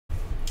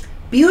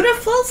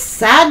Beautiful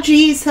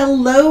Saggies,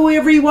 hello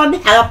everyone.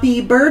 Happy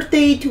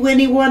birthday to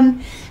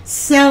anyone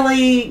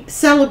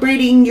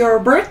celebrating your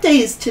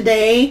birthdays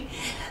today.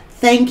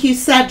 Thank you,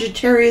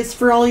 Sagittarius,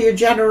 for all your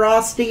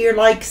generosity, your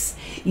likes,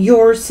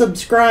 your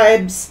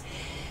subscribes.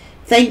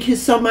 Thank you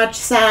so much,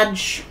 Sag.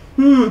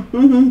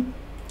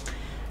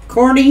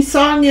 Corny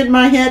song in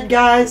my head,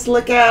 guys.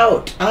 Look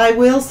out. I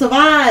will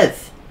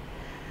survive.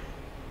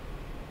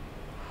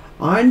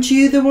 Aren't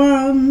you the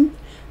one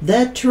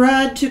that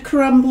tried to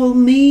crumble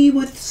me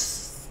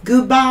with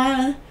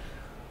goodbye?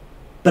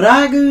 But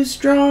I grew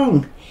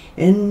strong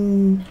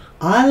and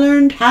I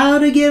learned how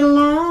to get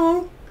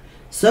along.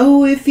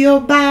 So if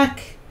you're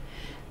back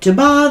to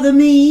bother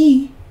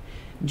me,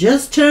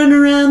 just turn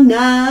around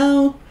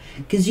now,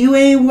 'cause you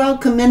ain't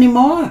welcome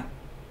anymore.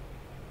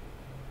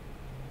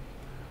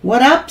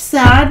 What up,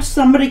 Sag?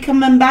 Somebody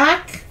coming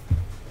back?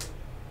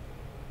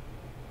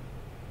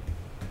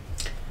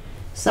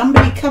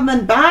 Somebody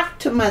coming back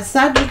to my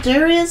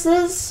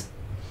Sagittariuses?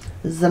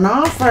 This is an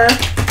offer.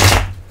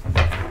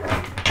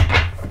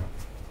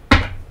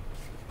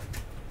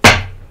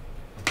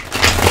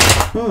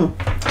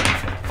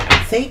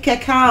 Fake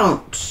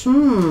account.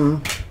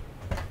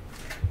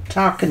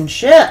 Talking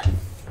shit.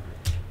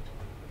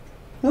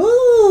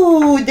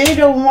 Ooh, they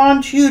don't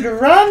want you to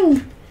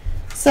run,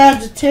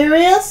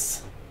 Sagittarius.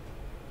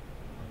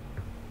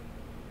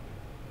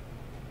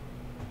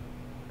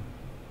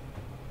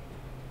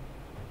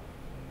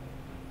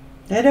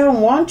 They don't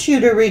want you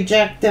to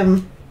reject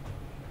them.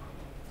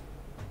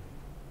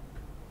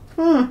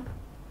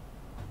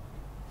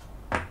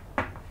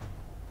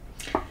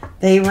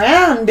 They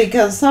ran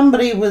because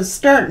somebody was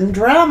starting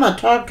drama,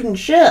 talking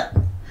shit.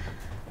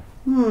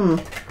 Well,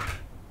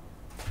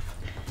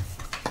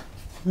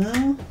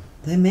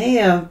 they may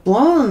have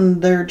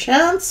blown their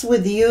chance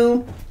with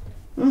you.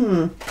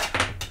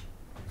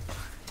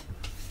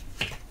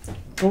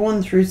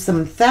 Going through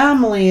some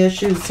family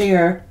issues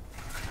here.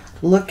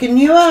 Looking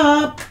you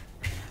up.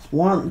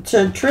 Want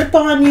to trip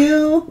on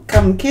you?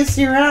 Come kiss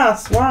your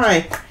ass.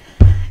 Why?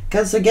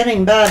 Because they're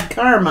getting bad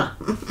karma.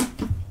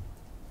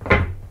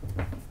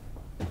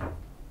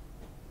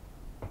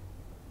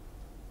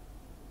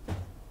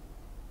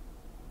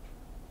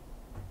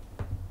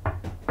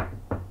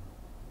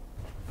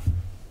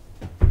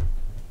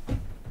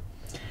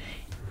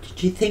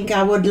 Did you think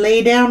I would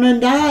lay down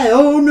and die?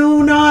 Oh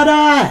no, not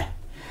I.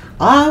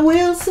 I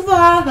will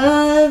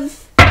survive.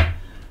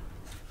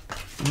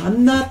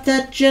 I'm not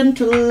that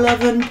gentle,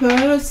 loving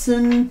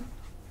person.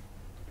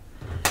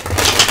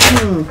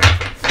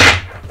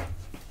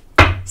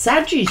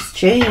 Sagi's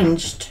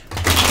changed.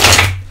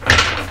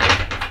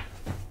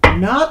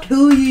 Not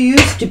who you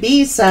used to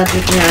be,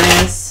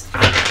 Sagittarius.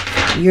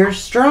 You're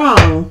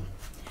strong,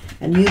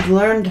 and you've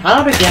learned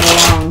how to get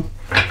along.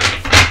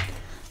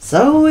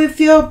 So if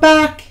you're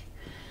back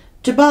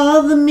to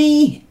bother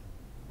me,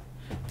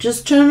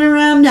 just turn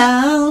around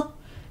now,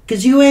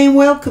 'cause you ain't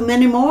welcome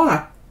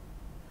anymore.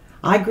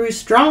 I grew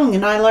strong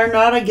and I learned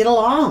how to get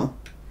along.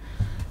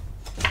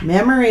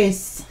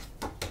 Memories.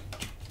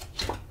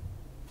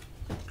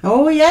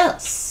 Oh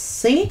yes,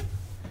 see?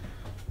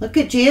 Look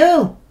at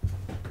you.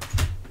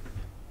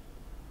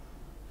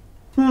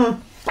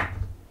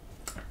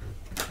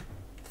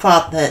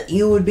 Thought that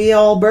you would be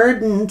all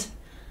burdened.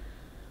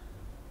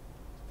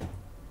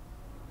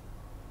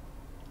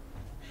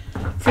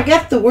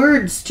 Forget the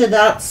words to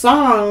that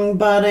song,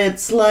 but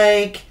it's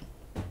like,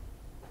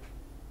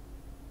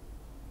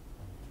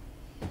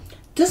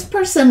 this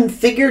person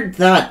figured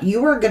that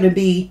you were going to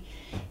be,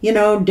 you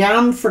know,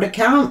 down for the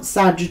count,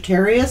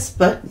 Sagittarius,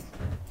 but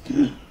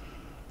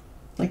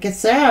like I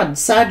said,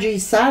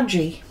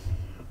 Saggy.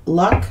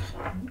 Luck,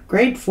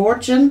 great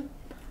fortune.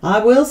 I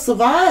will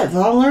survive.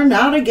 I'll learn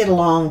how to get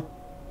along.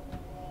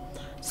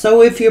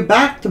 So if you're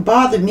back to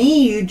bother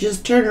me, you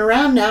just turn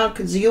around now,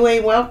 'cause you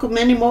ain't welcome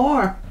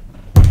anymore.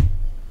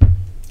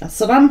 That's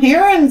what I'm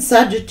hearing,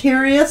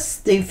 Sagittarius.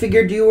 They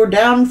figured you were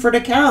down for the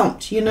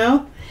count, you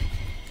know?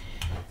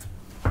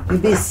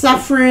 You'd be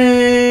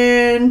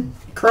suffering,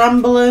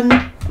 crumbling.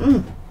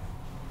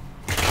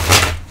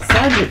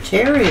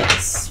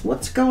 Sagittarius,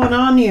 what's going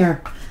on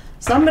here?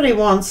 Somebody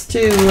wants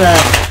to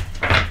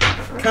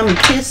come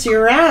kiss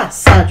your ass,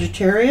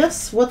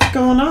 Sagittarius. What's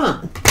going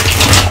on?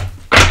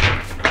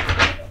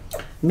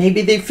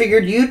 Maybe they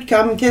figured you'd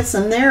come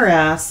kissing their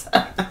ass.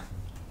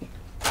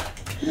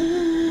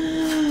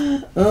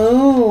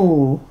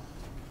 Oh.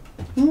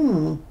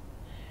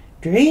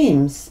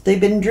 Dreams. They've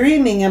been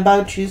dreaming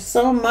about you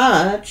so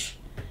much.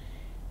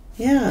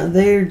 Yeah,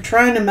 they're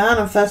trying to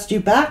manifest you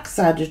back,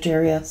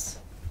 Sagittarius.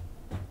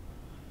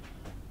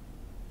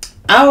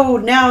 Oh,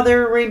 now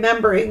they're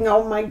remembering.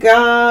 Oh my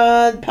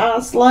God,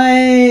 past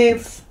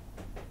life.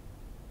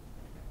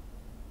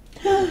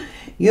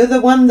 You're the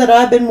one that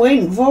I've been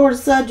waiting for,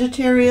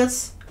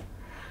 Sagittarius.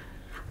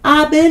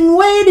 I've been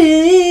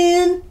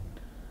waiting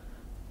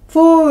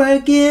for a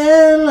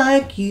girl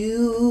like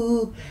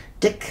you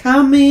to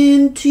come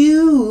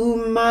into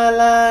my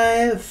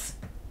life.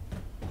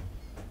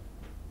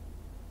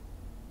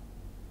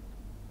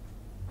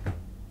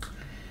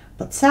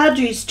 But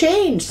Saggy's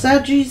changed.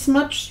 Saggy's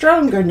much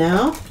stronger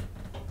now.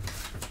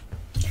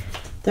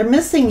 They're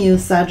missing you,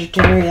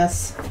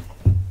 Sagittarius.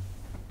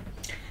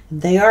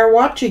 They are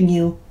watching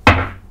you.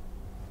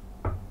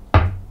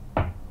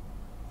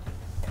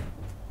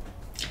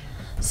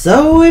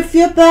 So if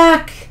you're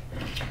back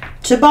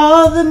to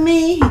bother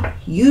me,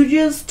 you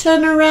just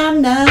turn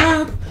around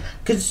now.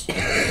 'Cause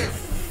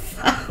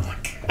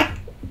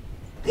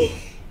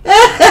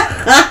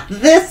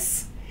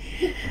this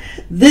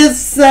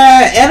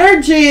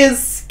energy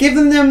is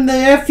giving them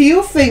the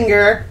FU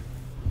finger.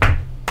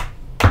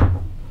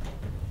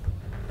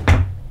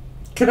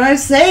 Can I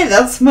say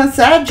that's my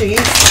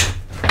Saggies?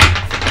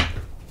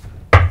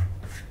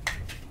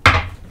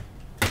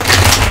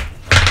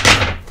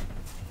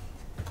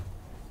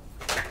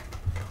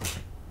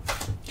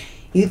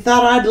 You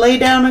thought I'd lay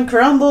down and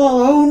crumble?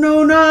 Oh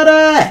no, not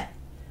I.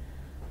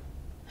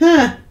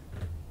 Huh.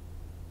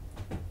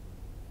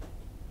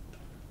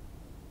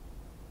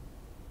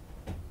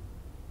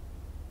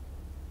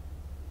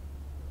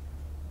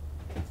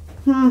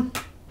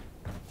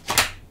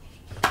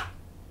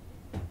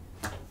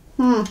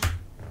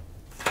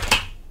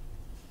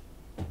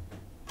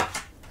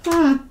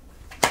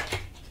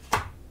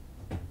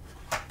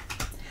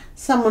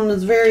 Someone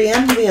was very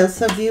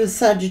envious of you,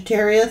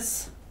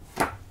 Sagittarius.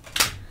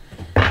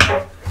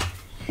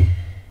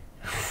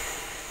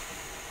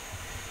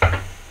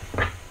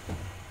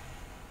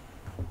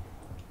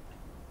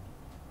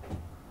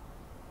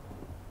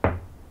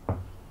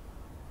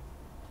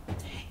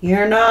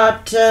 You're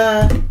not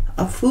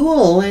a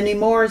fool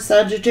anymore,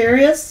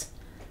 Sagittarius.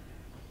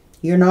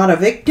 You're not a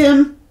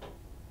victim.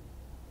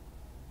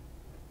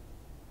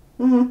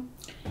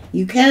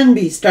 You can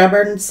be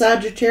stubborn,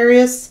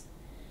 Sagittarius.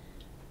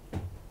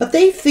 But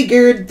they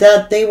figured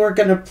that they were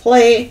going to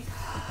play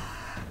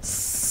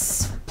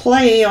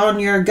on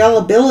your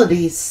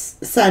gullibility,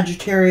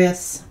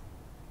 Sagittarius.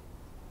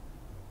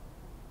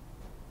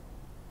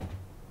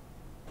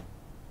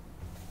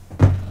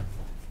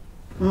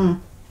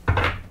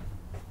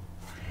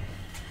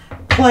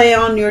 Play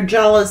on your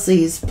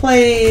jealousies.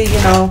 Play,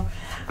 you know,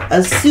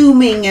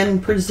 assuming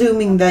and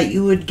presuming that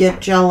you would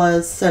get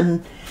jealous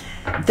and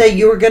that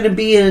you were going to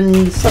be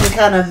in some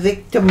kind of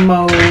victim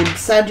mode.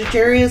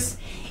 Sagittarius,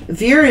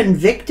 if you're in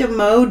victim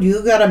mode,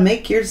 you got to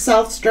make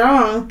yourself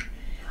strong.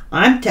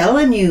 I'm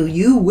telling you,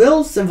 you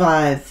will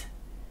survive.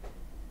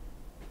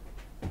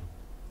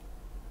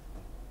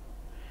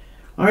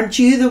 Aren't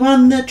you the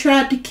one that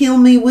tried to kill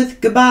me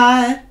with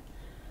goodbye?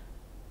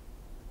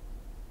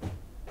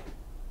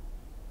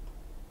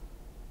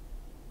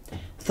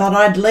 Thought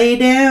I'd lay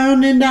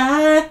down and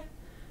die.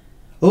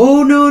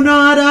 Oh no,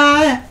 not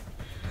I.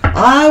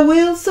 I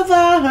will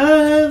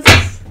survive.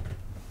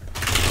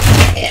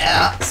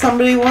 Yeah,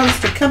 somebody wants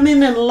to come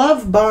in and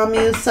love bomb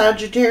you,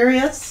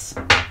 Sagittarius.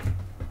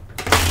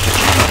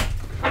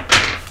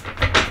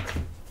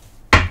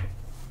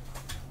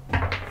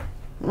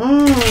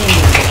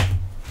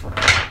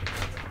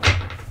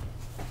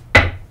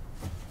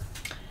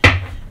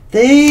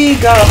 They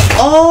got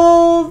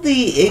all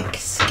the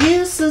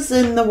excuses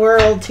in the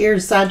world here,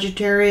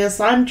 Sagittarius.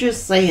 I'm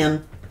just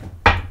saying.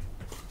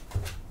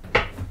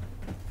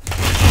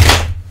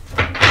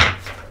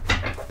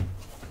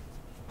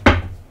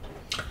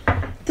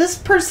 This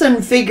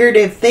person figured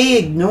if they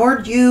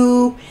ignored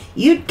you,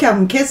 you'd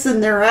come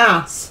kissing their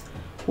ass.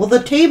 Well,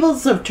 the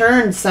tables have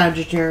turned,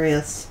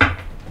 Sagittarius.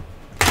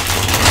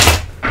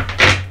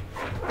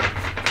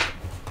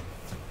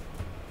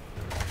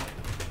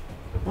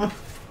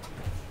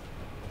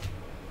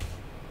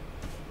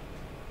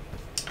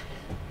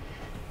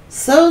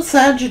 So,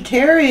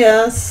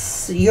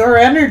 Sagittarius, your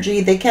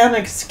energy, they can't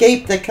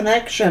escape the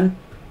connection.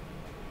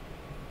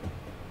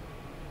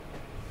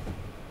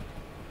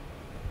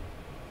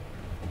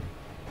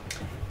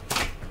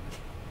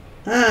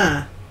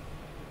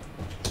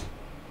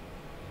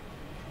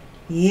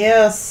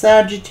 Yes,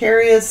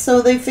 Sagittarius.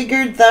 So they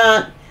figured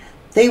that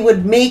they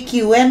would make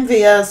you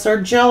envious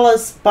or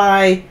jealous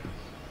by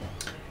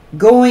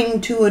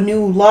going to a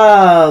new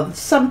love.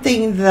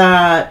 Something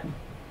that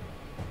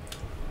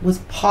was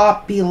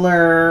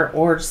popular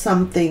or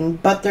something.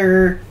 But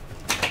they're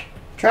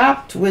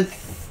trapped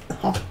with...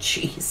 Oh,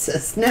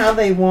 Jesus. Now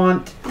they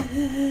want...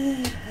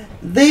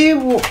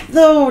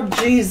 Oh,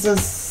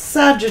 Jesus.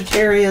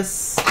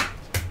 Sagittarius.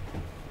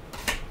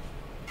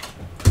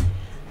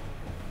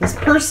 This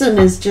person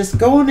is just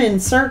going in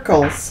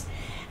circles.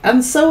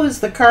 And so is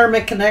the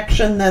karmic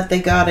connection that they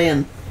got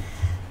in.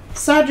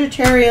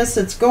 Sagittarius,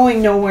 it's going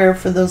nowhere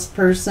for this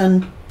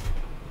person.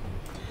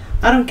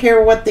 I don't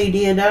care what they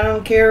did. I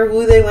don't care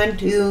who they went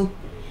to.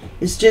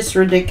 It's just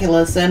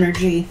ridiculous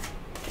energy.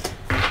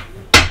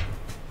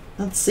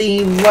 Let's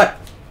see what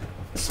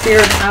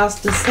Spirit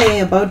has to say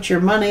about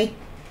your money.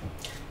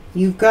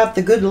 You've got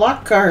the good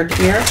luck card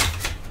here.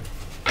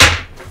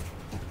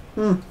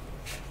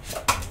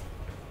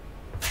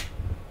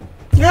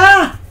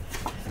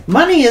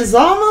 Money is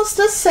almost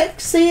as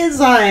sexy as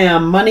I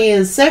am. Money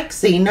is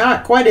sexy,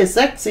 not quite as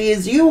sexy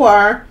as you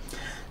are.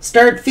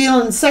 Start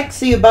feeling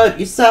sexy about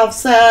yourself,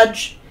 Sag.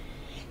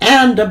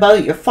 and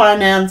about your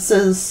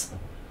finances.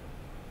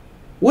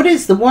 What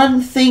is the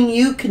one thing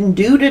you can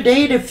do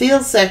today to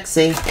feel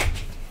sexy?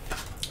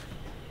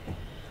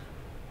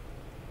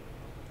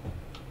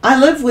 I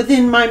live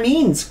within my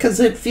means because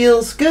it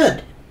feels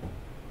good.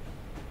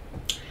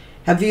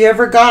 Have you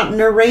ever gotten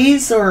a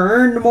raise or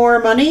earned more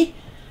money,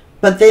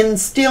 but then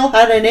still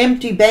had an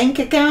empty bank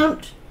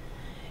account?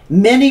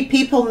 Many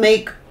people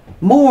make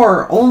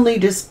more only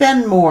to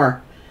spend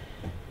more.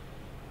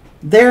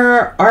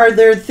 Are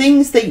there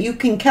things that you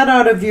can cut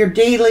out of your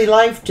daily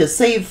life to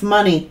save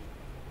money?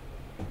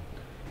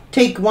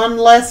 Take one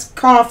less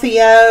coffee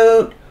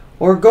out,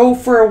 or go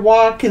for a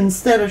walk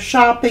instead of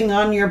shopping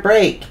on your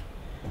break.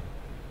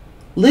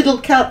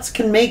 Little cuts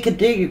can make a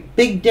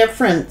big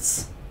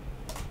difference.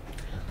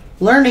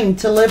 Learning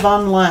to live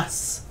on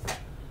less.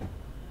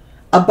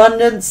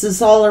 Abundance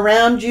is all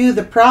around you.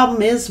 The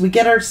problem is we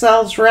get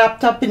ourselves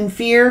wrapped up in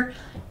fear,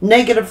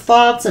 negative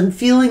thoughts, and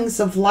feelings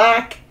of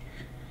lack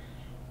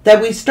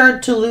that we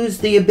start to lose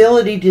the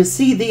ability to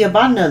see the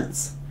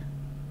abundance.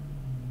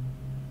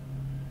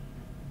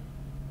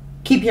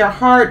 Keep your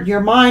heart, your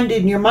mind,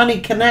 and your money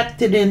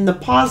connected in the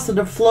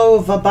positive flow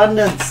of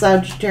abundance,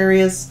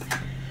 Sagittarius.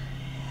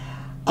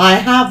 I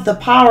have the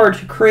power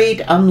to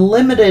create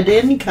unlimited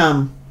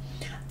income.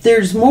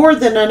 There's more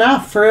than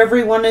enough for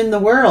everyone in the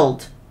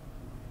world.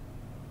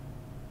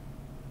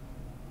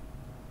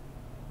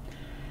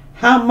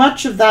 How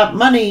much of that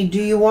money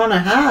do you want to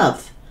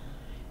have?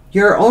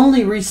 You're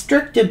only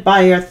restricted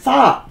by your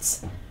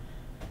thoughts.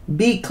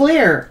 Be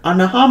clear on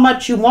how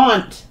much you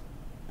want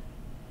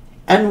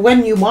and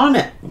when you want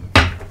it.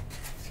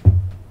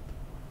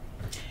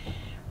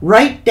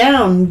 Write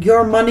down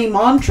your money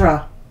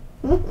mantra.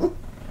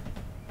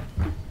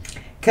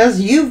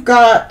 Because you've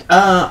got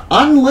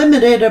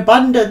unlimited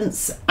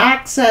abundance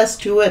access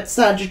to it,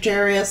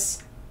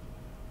 Sagittarius.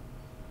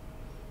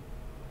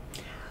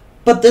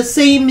 But the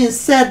same is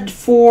said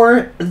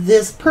for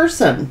this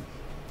person.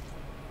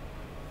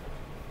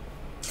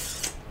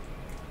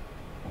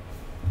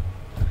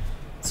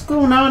 What's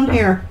going on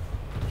here?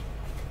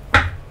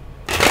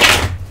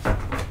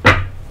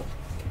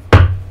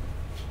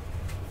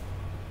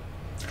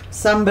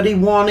 Somebody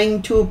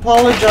wanting to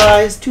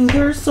apologize to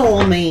their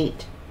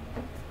soulmate.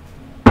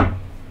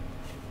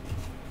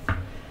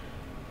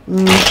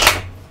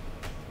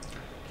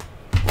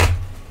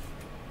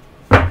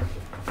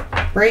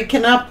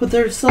 Breaking up with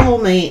their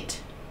soulmate.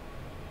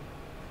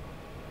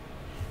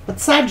 But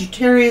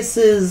Sagittarius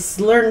has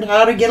learned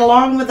how to get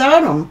along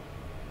without them.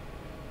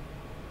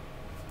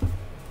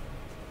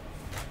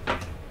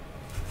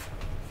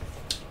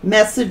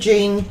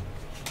 Messaging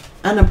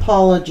an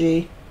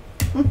apology.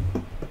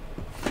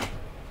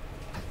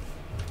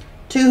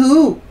 To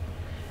who?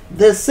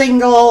 The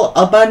single,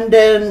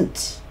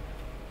 abundant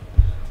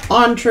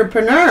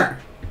entrepreneur.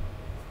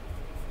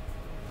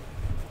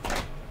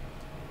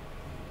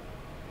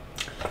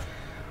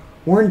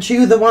 Weren't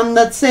you the one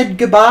that said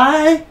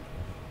goodbye?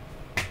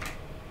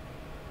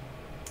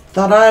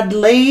 Thought I'd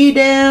lay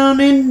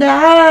down and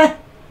die.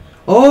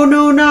 Oh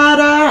no, not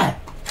I.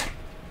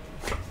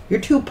 You're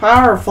too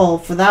powerful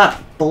for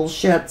that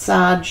bullshit,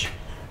 Sag.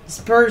 This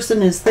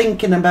person is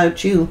thinking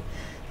about you.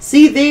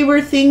 See, they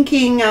were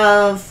thinking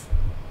of,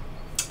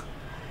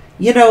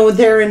 you know,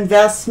 their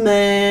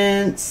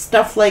investments,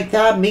 stuff like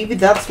that. Maybe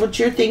that's what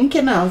you're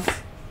thinking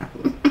of.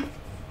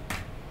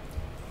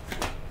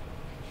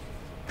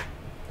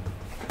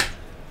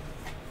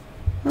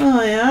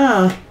 Oh,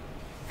 yeah.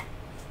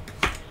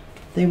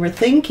 They were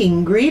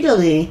thinking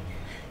greedily.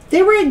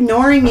 They were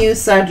ignoring you,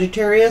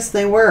 Sagittarius.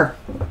 They were.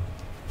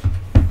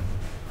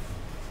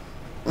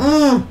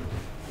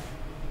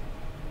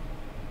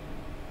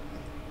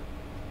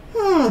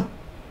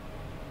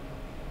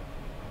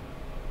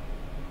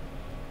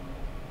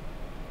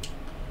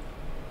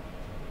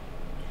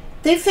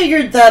 They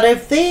figured that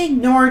if they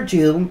ignored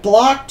you,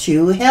 blocked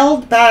you,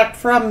 held back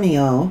from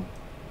you,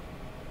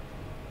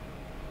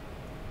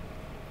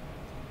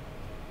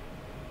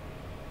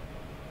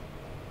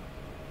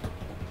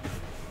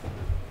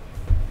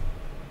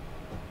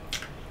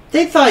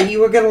 they thought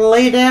you were going to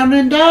lay down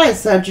and die,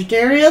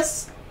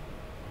 Sagittarius.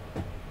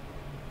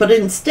 But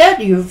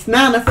instead, you've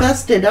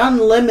manifested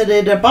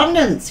unlimited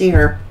abundance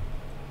here.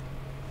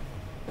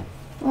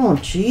 Oh,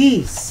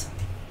 jeez.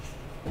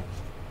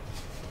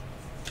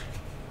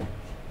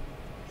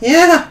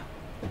 Yeah.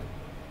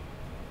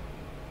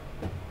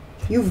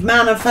 You've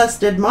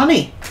manifested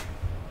money.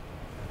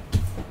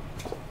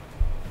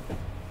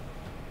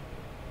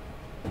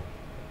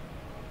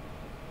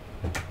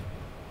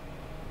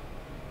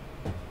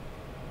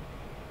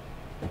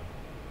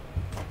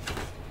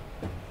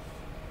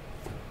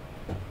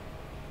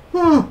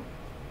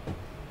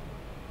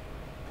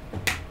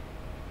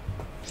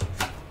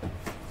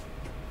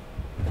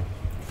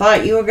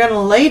 Thought you were going to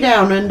lay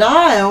down and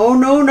die. Oh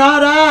no,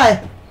 not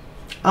I.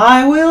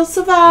 I will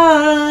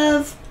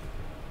survive.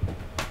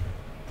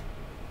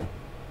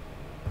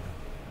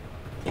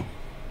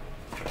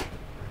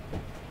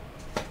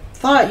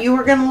 Thought you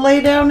were going to lay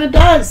down and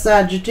die,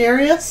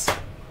 Sagittarius.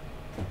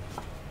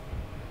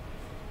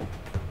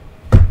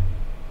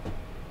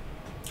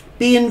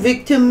 being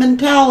victim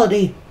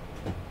mentality.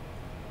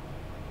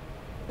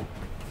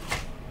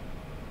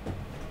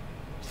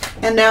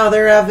 And now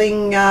they're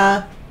having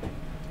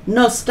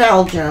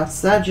nostalgia,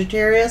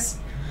 Sagittarius.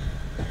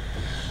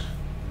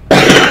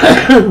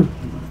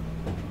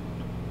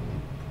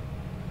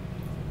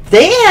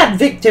 They had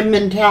victim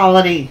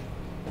mentality.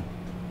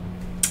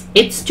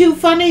 It's too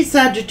funny,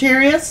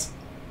 Sagittarius.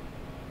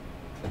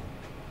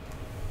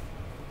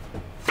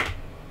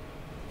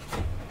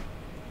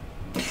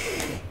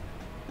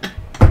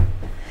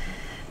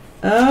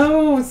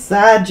 Oh,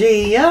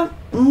 Saggy, yeah.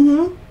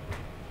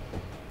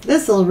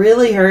 This'll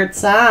really hurt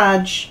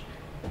Sag.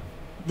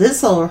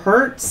 This'll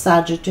hurt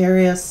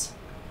Sagittarius.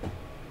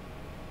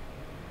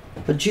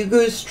 But you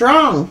go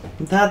strong.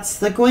 That's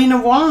the Queen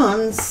of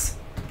Wands.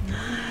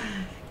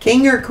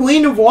 King or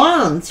Queen of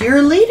Wands. You're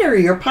a leader.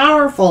 You're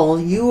powerful.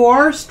 You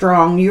are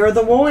strong. You're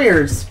the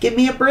warriors. Give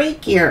me a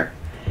break here.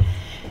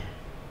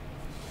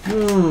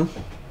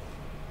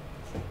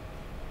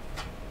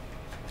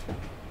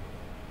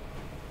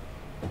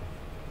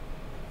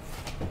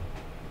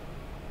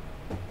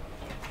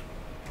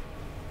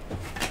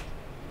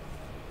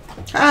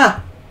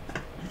 Ah.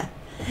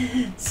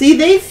 See,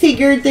 they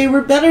figured they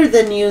were better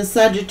than you,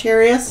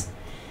 Sagittarius.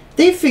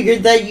 They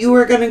figured that you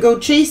were going to go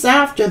chase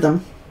after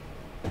them.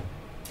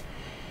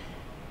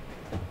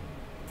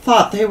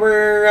 Thought they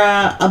were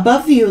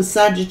above you,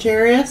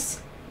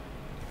 Sagittarius.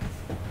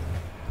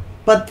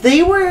 But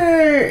they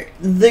were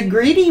the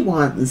greedy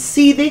ones.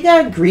 See, they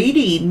got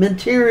greedy,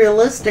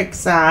 materialistic,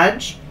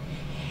 Sag.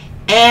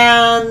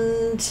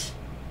 And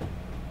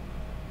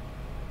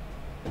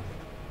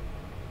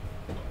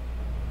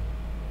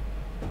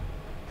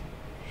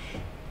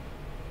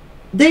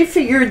they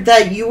figured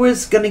that you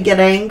was going to get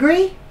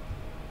angry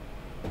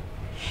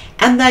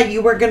and that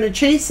you were going to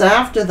chase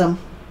after them.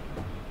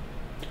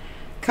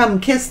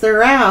 Come kiss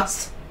their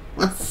ass.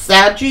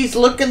 Saggy's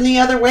looking the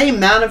other way,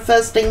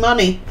 manifesting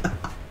money.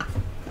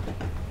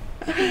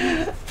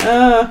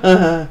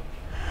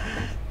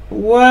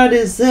 What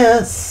is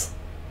this?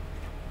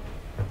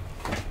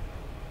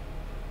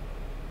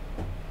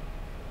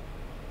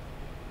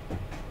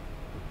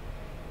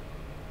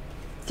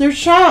 They're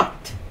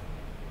shocked.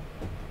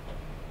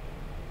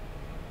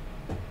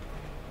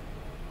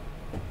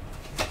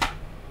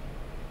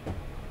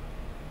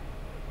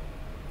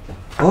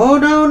 Oh,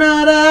 no,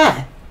 not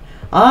I.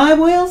 I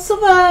will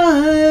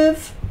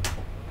survive.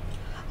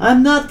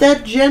 I'm not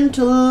that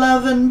gentle,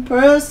 loving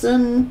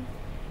person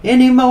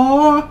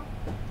anymore.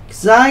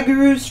 'Cause I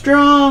grew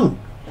strong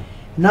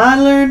and I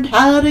learned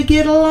how to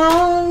get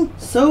along.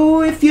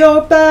 So if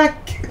you're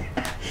back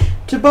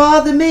to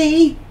bother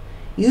me,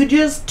 you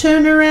just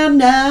turn around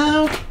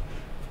now.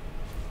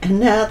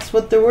 And that's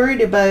what they're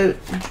worried about.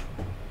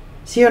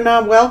 So you're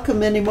not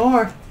welcome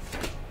anymore.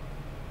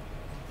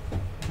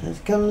 Here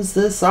comes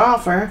this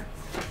offer.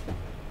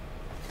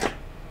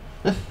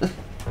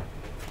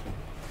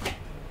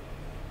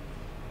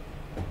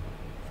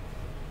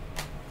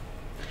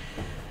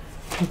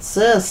 What's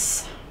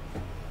this?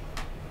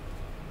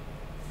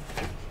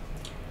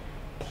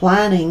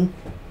 Planning.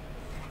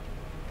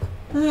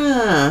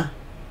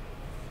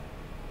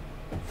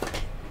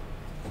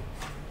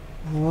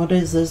 What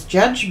is this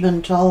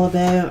judgment all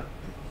about?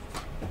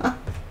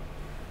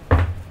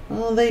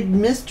 Well, they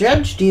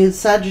misjudged you,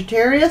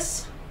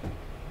 Sagittarius.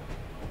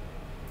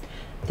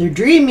 They're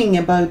dreaming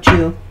about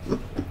you.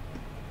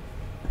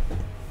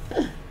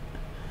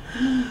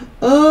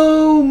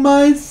 Oh,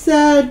 my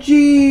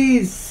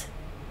Saggies.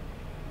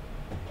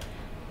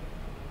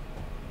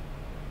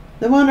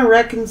 They want to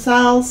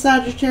reconcile,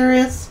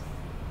 Sagittarius.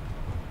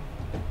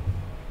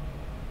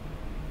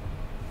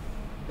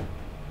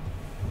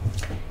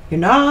 You're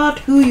not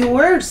who you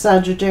were,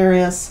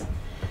 Sagittarius.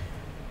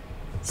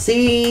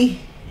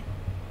 See?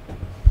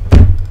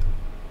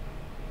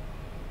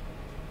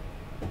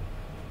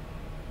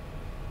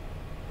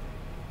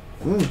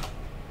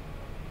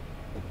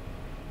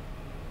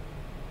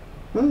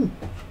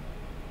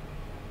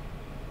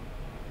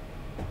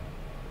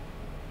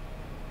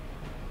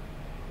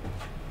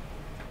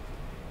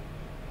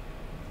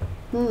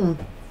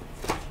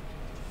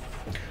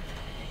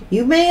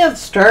 You may have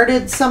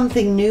started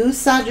something new,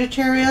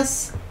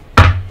 Sagittarius,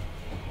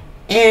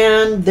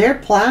 and they're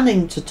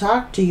planning to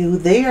talk to you.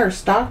 They are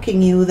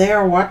stalking you. They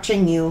are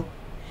watching you.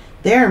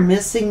 They are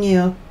missing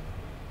you.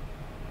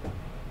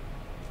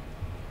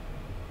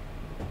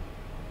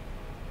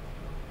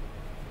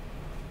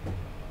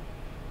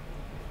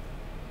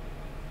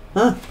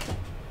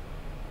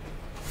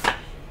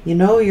 You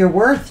know your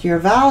worth, your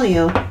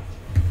value.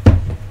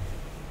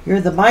 You're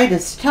the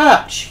Midas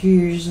touch.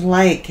 You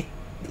like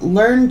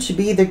learn to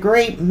be the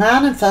great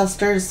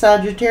manifester,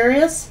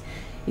 Sagittarius.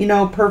 You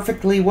know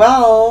perfectly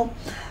well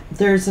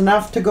there's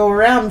enough to go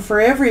around for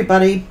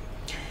everybody.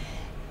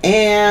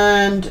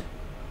 And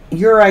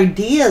your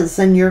ideas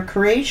and your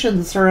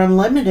creations are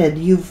unlimited.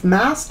 You've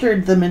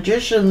mastered the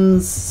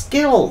magician's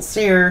skills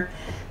here,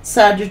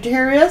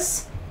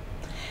 Sagittarius.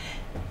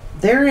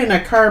 They're in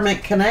a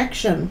karmic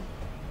connection.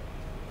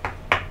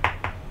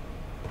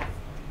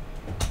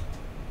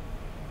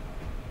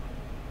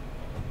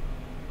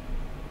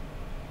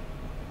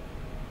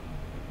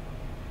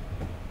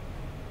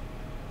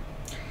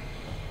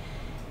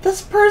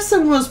 This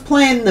person was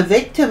playing the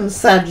victim,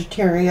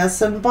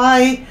 Sagittarius, and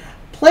by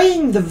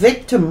playing the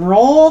victim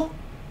role,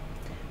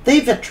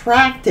 they've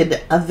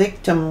attracted a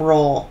victim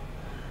role.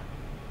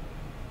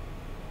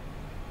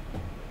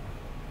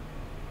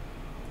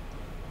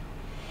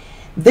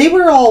 They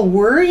were all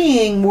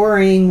worrying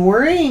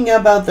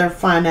about their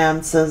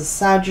finances,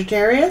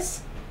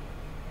 Sagittarius.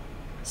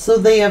 So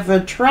they have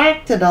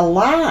attracted a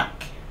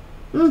lack.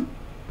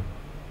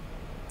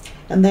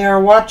 And they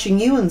are watching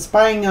you and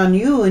spying on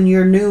you and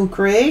your new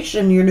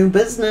creation, your new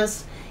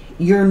business,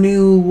 your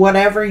new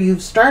whatever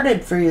you've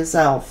started for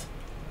yourself.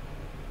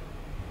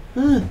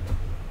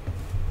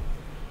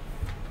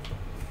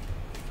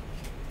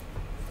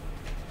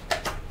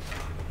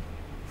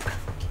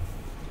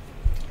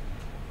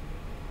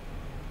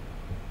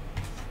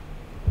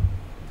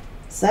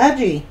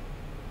 Saggy.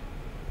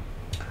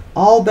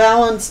 All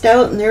balanced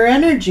out in their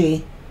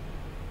energy.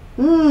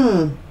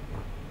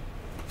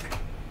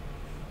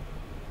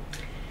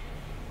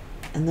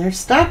 And they're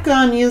stuck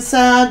on you,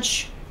 Sag.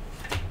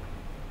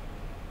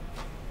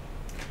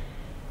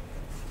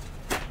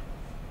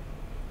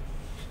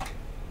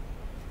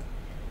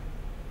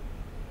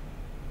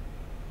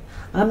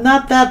 I'm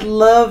not that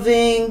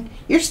loving.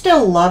 You're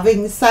still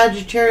loving,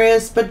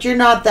 Sagittarius, but you're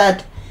not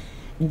that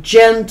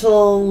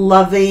gentle,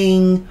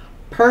 loving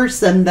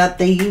person that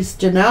they used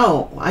to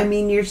know. I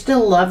mean, you're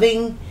still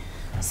loving,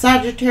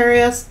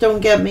 Sagittarius,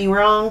 don't get me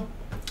wrong,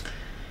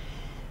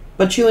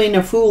 but you ain't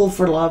a fool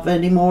for love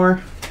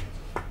anymore.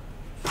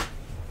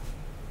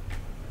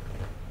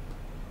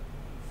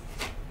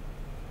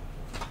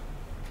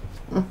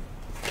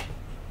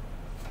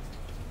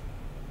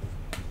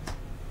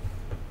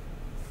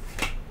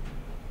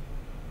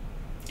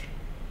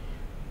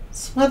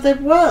 That's what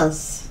it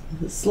was.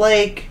 It's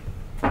like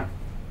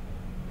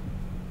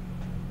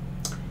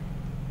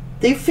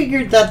they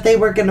figured that they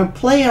were going to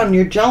play on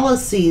your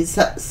jealousies,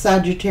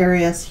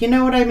 Sagittarius. You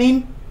know what I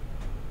mean?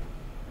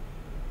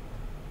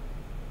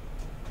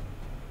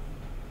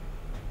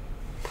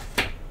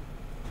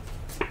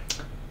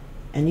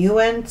 And you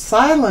went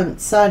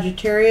silent,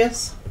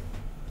 Sagittarius.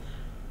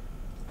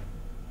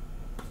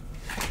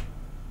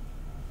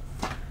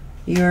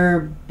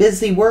 You're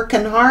busy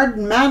working hard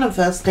and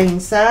manifesting,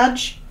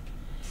 Sag.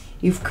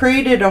 You've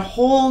created a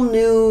whole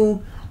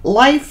new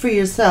life for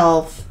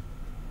yourself.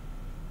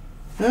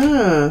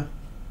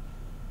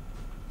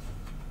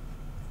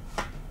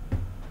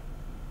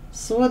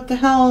 So what the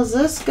hell is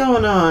this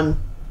going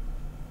on?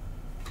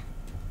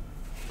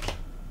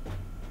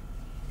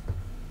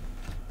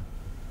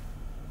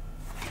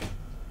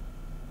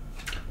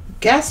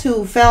 Guess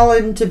who fell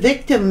into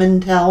victim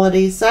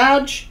mentality,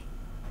 Sag?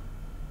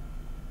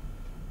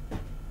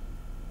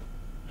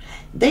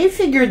 They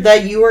figured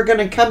that you were going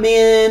to come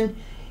in,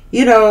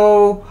 you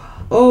know,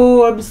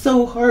 oh, I'm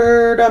so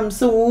hurt, I'm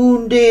so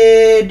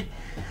wounded,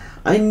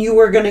 and you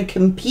were going to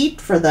compete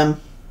for them.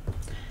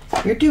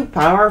 You're too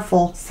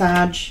powerful,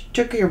 Sag.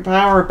 Took your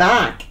power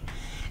back,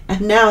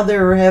 and now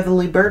they're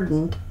heavily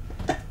burdened.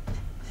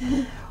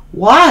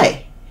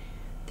 Why?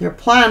 Their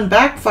plan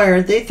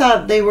backfired. They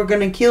thought they were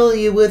going to kill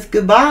you with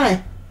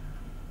goodbye.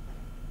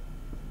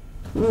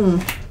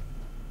 And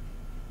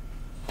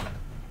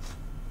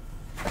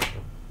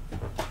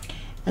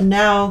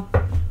now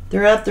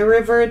they're at the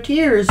river of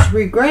tears,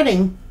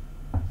 regretting.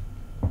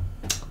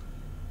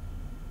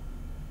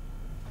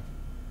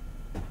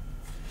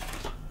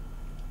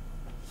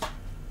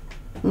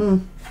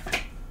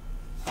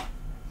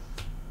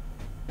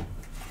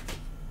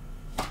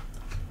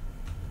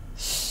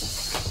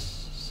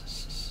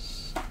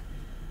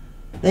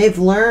 They've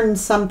learned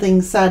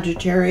something,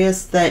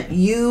 Sagittarius, that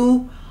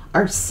you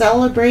are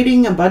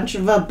celebrating a bunch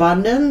of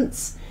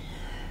abundance,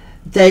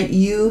 that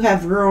you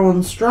have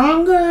grown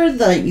stronger,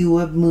 that you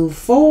have moved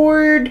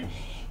forward.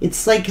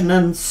 It's like an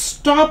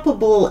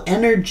unstoppable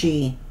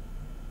energy.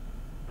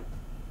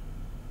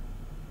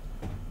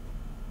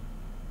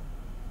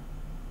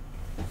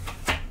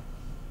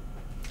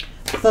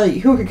 Thought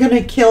you were going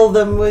to kill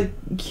them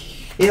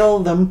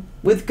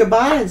with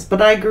goodbyes,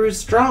 but I grew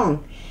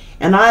strong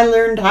and I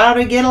learned how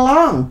to get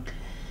along.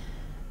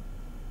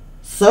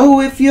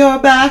 So if you're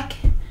back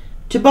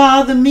to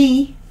bother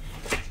me,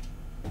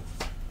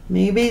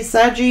 maybe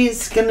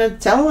Saggy's going to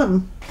tell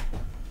him.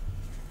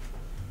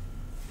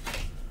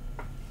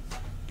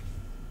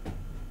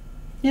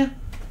 Yeah.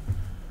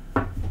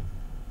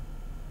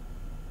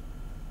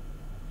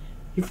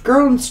 You've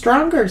grown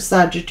stronger,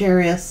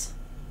 Sagittarius.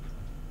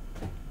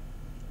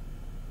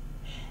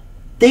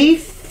 They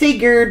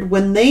figured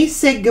when they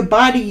said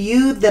goodbye to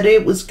you that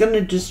it was going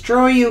to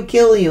destroy you,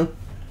 kill you.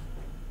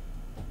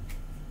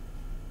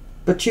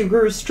 But you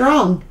grew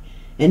strong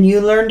and you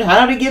learned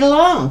how to get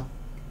along.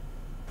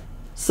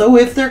 So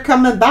if they're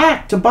coming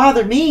back to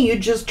bother me, you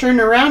just turn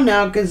around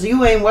now because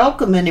you ain't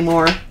welcome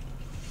anymore.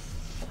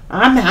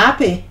 I'm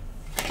happy.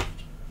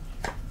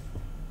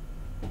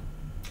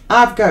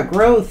 I've got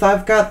growth.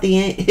 I've got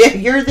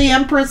you're the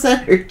Empress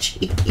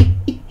energy.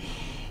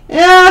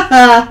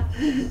 Yeah,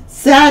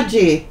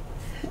 Saggy,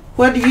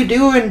 what are you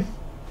doing?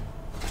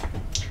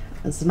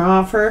 As an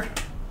offer.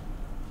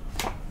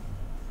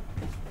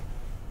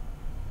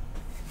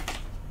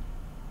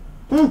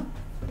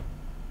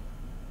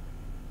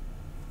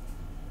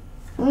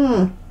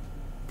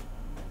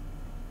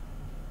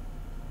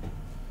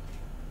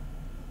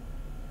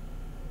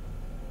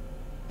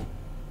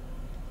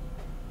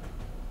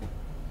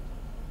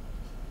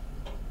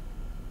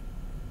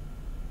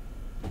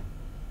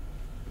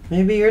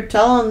 Maybe you're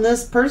telling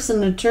this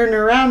person to turn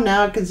around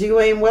now because you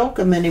ain't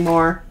welcome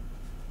anymore.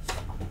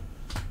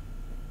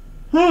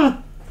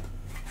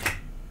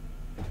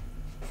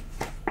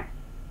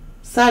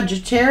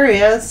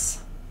 Sagittarius.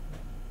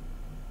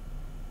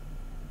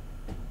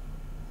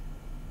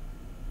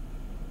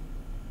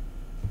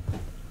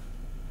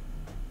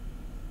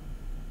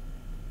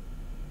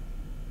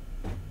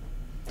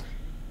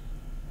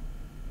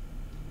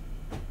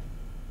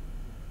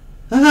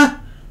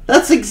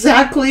 That's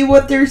exactly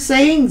what they're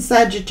saying,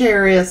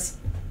 Sagittarius.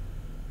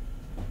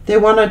 They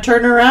want to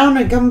turn around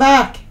and come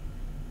back.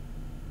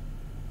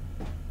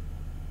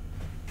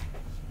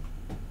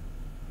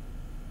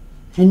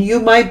 And you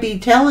might be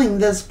telling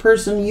this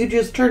person, you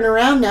just turn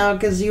around now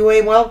because you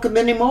ain't welcome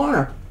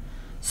anymore.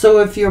 So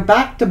if you're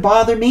back to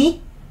bother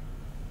me,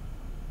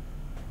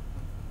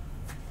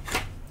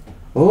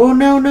 oh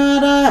no,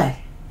 not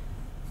I.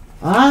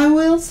 I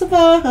will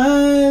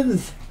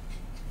survive.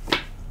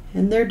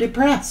 And they're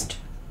depressed.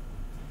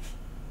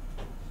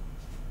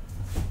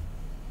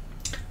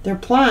 Their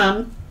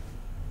plan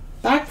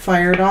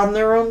backfired on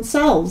their own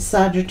selves,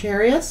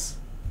 Sagittarius.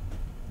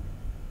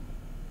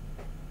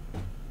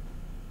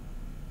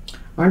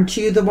 Aren't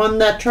you the one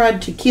that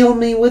tried to kill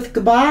me with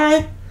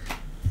goodbye?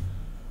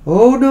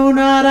 Oh no,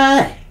 not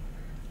I.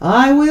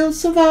 I will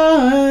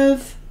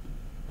survive.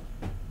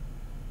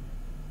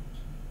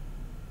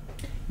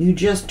 You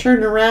just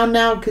turn around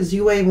now because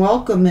you ain't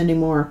welcome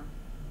anymore.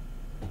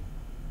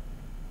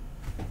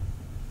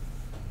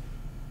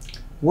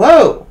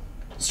 Whoa.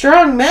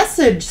 Strong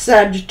message,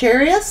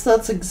 Sagittarius.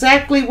 That's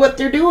exactly what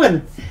they're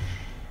doing.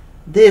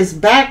 This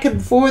back and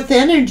forth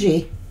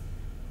energy.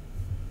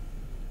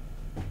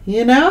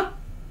 You know?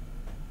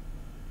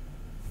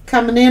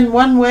 Coming in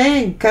one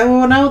way and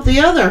going out the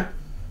other.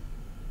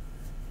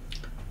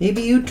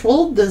 Maybe you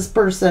told this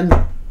person.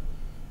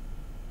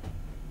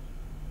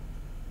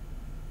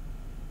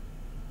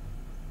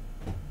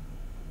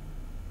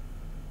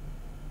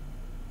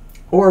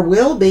 Or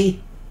will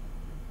be.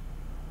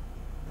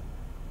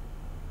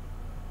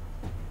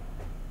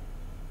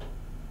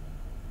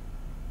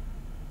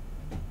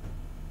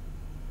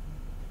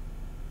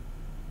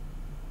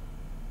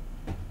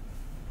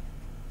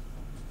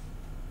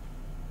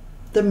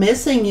 They're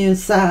missing you,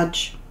 Sag.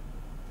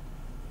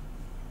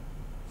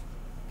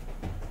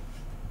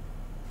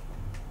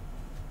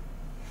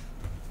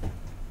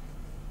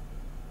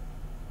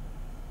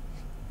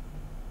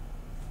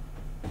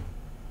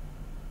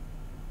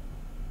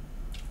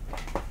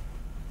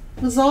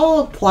 It was all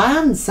a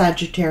plan,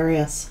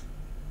 Sagittarius.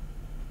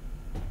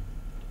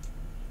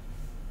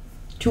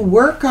 To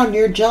work on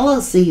your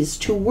jealousies,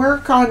 to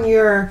work on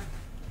your...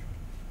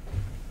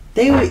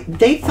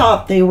 They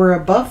thought they were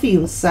above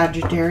you,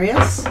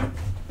 Sagittarius.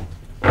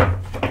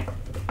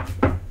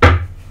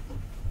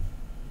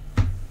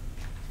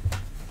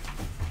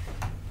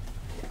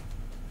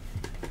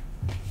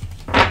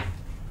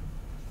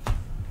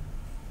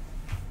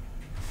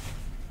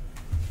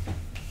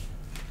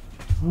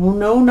 Oh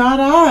no, not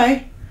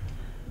I.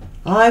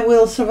 I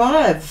will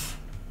survive.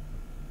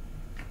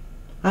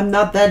 I'm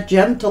not that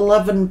gentle,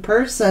 loving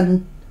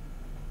person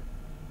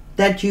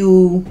that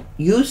you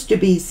used to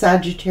be,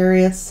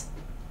 Sagittarius.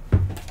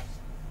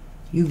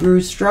 You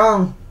grew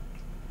strong.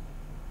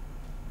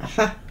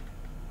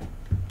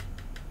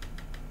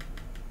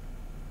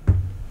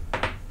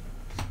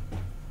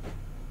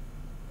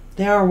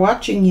 They are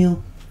watching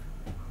you.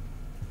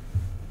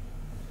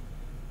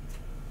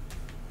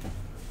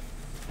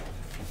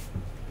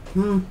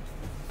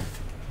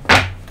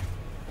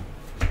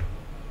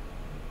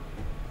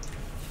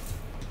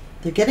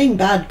 They're getting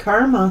bad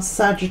karma,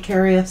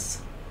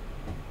 Sagittarius.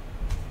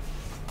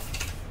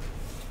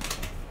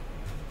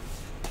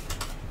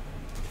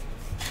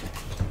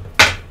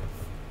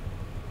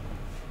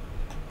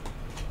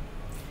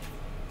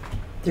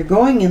 They're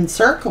going in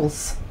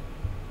circles.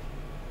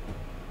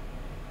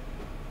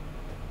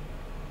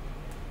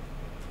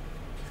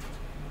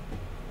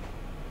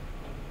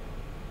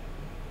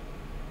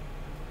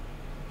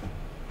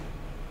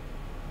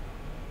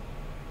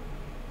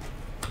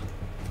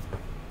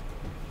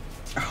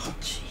 Oh,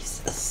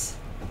 Jesus.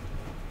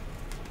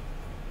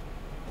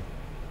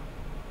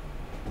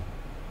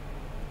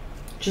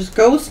 Just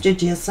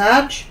ghosted you,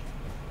 Sag.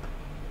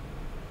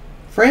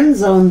 Friend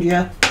zoned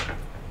you.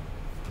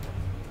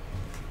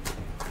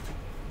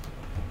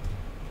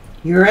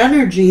 Your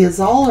energy is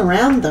all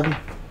around them.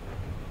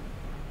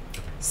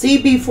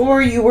 See,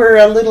 before you were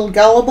a little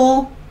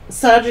gullible,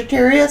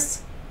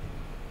 Sagittarius?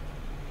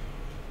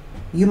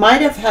 You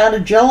might have had a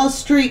jealous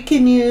streak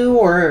in you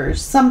or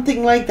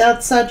something like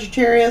that,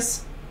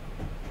 Sagittarius.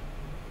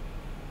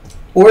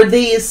 Or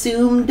they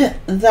assumed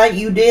that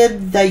you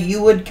did, that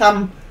you would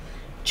come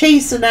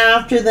chasing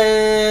after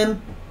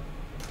them,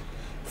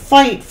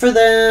 fight for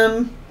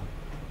them.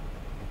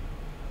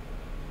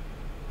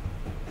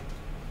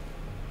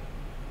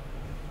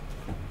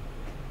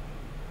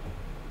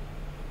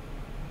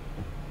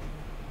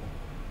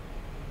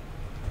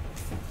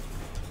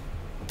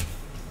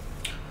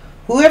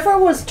 Whoever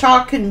was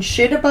talking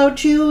shit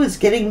about you is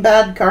getting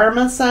bad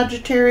karma,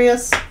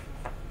 Sagittarius.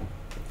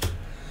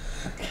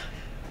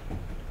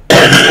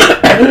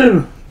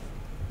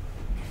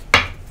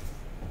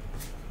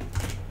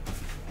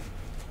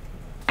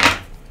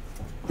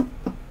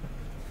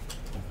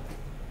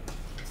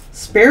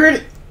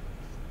 Spirit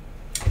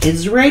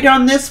is right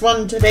on this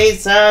one today,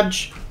 Sag.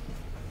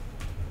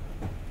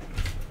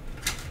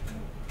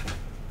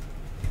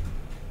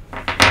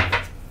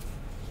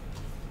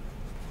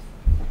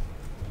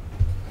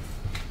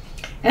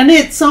 And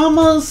it's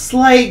almost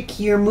like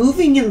you're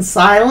moving in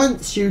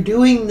silence. You're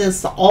doing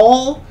this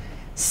all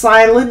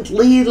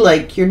silently,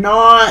 like you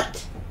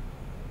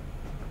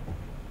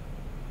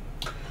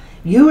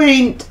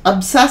ain't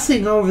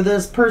obsessing over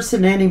this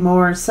person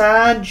anymore,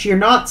 Sag. You're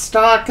not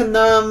stalking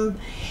them.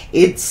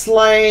 It's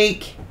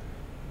like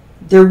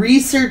they're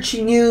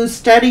researching you,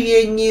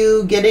 studying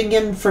you, getting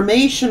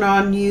information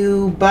on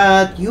you,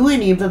 but you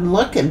ain't even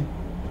looking.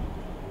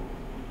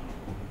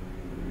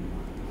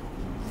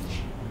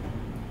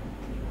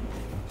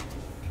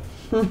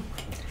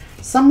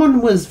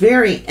 Someone was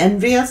very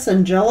envious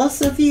and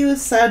jealous of you,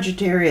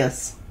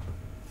 Sagittarius.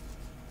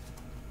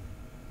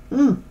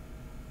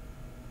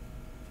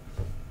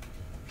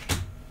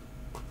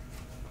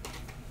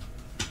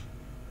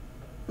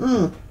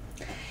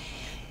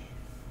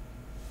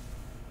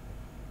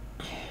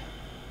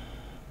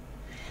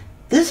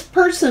 This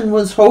person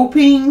was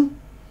hoping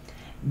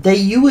that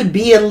you would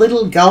be a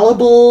little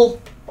gullible,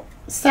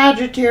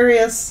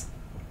 Sagittarius.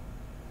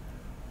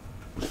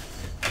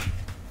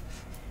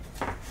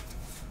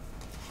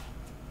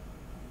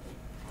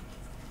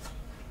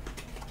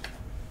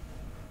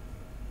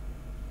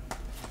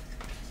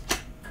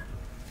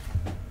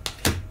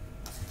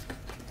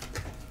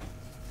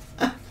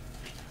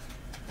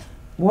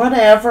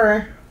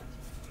 Whatever.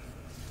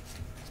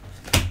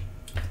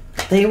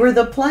 They were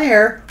the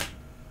player,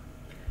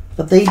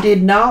 but they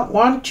did not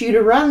want you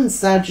to run,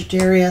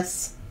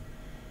 Sagittarius.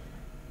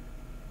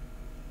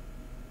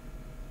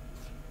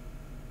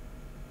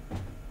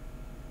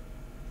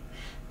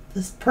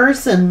 This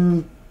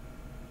person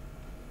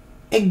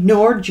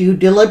ignored you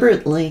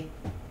deliberately,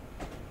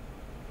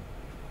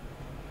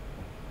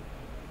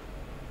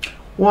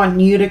 wanting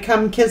you to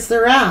come kiss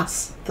their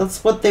ass.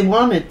 That's what they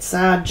wanted,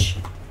 Sag.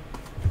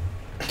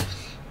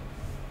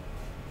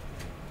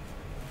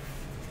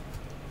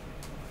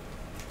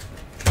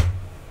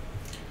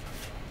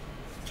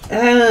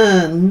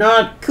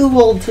 Not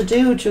cool to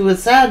do to a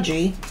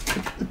Saggy.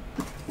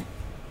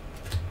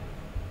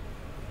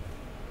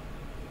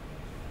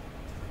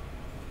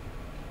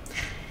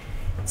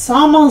 It's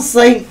almost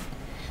like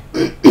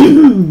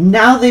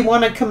now they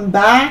want to come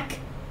back,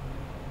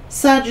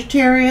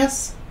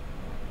 Sagittarius.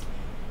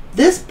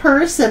 This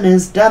person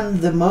has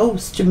done the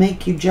most to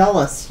make you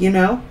jealous, you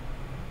know?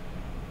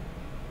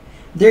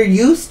 They're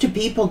used to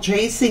people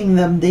chasing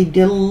them. They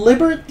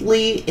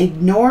deliberately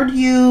ignored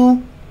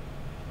you,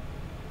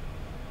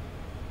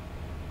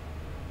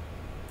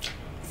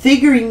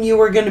 figuring you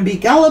were going to be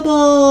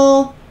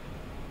gullible.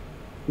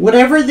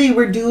 Whatever they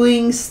were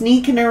doing,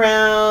 sneaking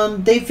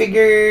around, they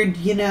figured,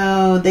 you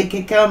know, they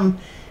could come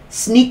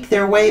sneak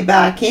their way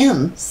back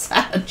in,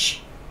 Sag.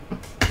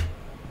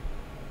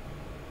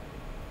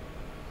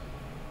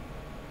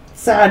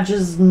 Sag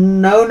is,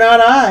 no, not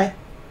I.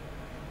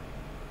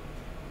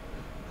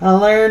 I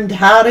learned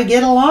how to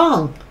get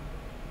along.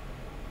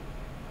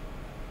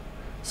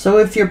 So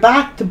if you're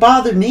back to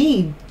bother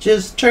me,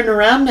 just turn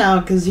around now,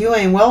 because you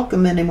ain't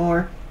welcome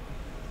anymore.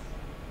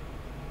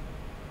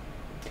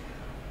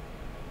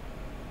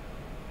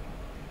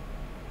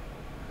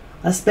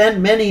 I spent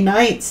many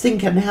nights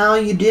thinking how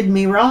you did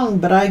me wrong,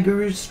 but I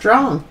grew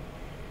strong.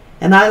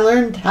 And I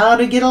learned how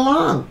to get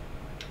along.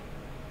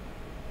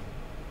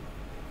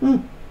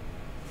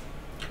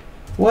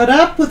 What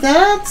up with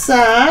that,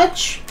 Sag?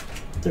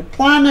 They're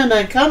planning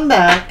a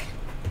comeback.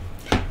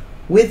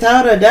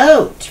 Without a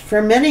doubt,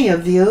 for many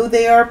of you,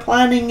 they are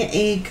planning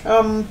a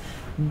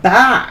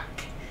comeback.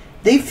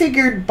 They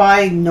figured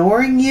by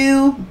ignoring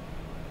you,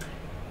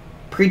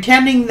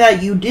 pretending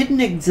that you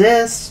didn't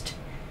exist,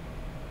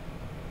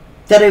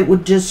 that it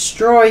would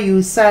destroy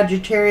you,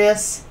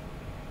 Sagittarius,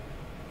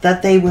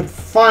 that they would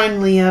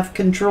finally have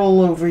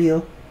control over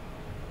you.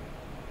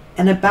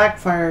 And it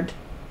backfired.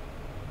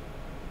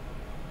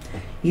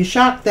 You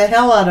shocked the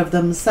hell out of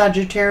them,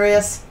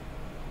 Sagittarius.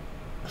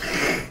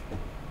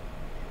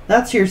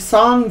 That's your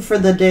song for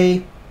the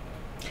day.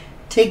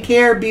 Take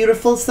care,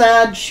 beautiful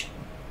Sag.